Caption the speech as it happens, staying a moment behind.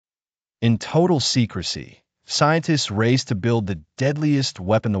In total secrecy, scientists raced to build the deadliest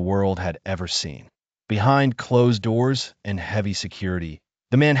weapon the world had ever seen. Behind closed doors and heavy security,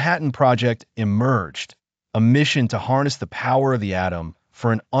 the Manhattan Project emerged, a mission to harness the power of the atom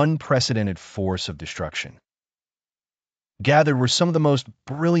for an unprecedented force of destruction. Gathered were some of the most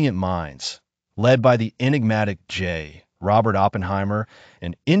brilliant minds, led by the enigmatic Robert Oppenheimer,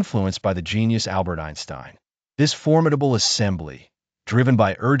 and influenced by the genius Albert Einstein. This formidable assembly, driven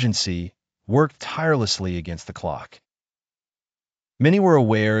by urgency, worked tirelessly against the clock. Many were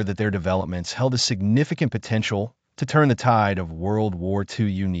aware that their developments held a significant potential to turn the tide of World War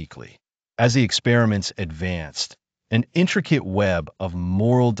II uniquely. As the experiments advanced, an intricate web of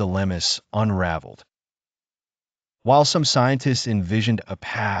moral dilemmas unraveled. While some scientists envisioned a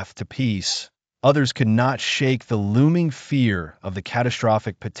path to peace, others could not shake the looming fear of the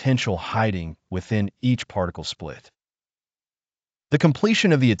catastrophic potential hiding within each particle split. The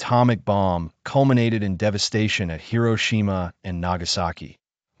completion of the atomic bomb culminated in devastation at Hiroshima and Nagasaki,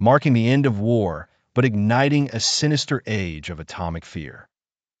 marking the end of war but igniting a sinister age of atomic fear.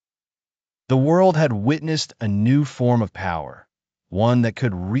 The world had witnessed a new form of power, one that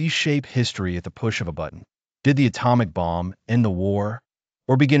could reshape history at the push of a button. Did the atomic bomb end the war,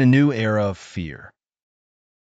 or begin a new era of fear?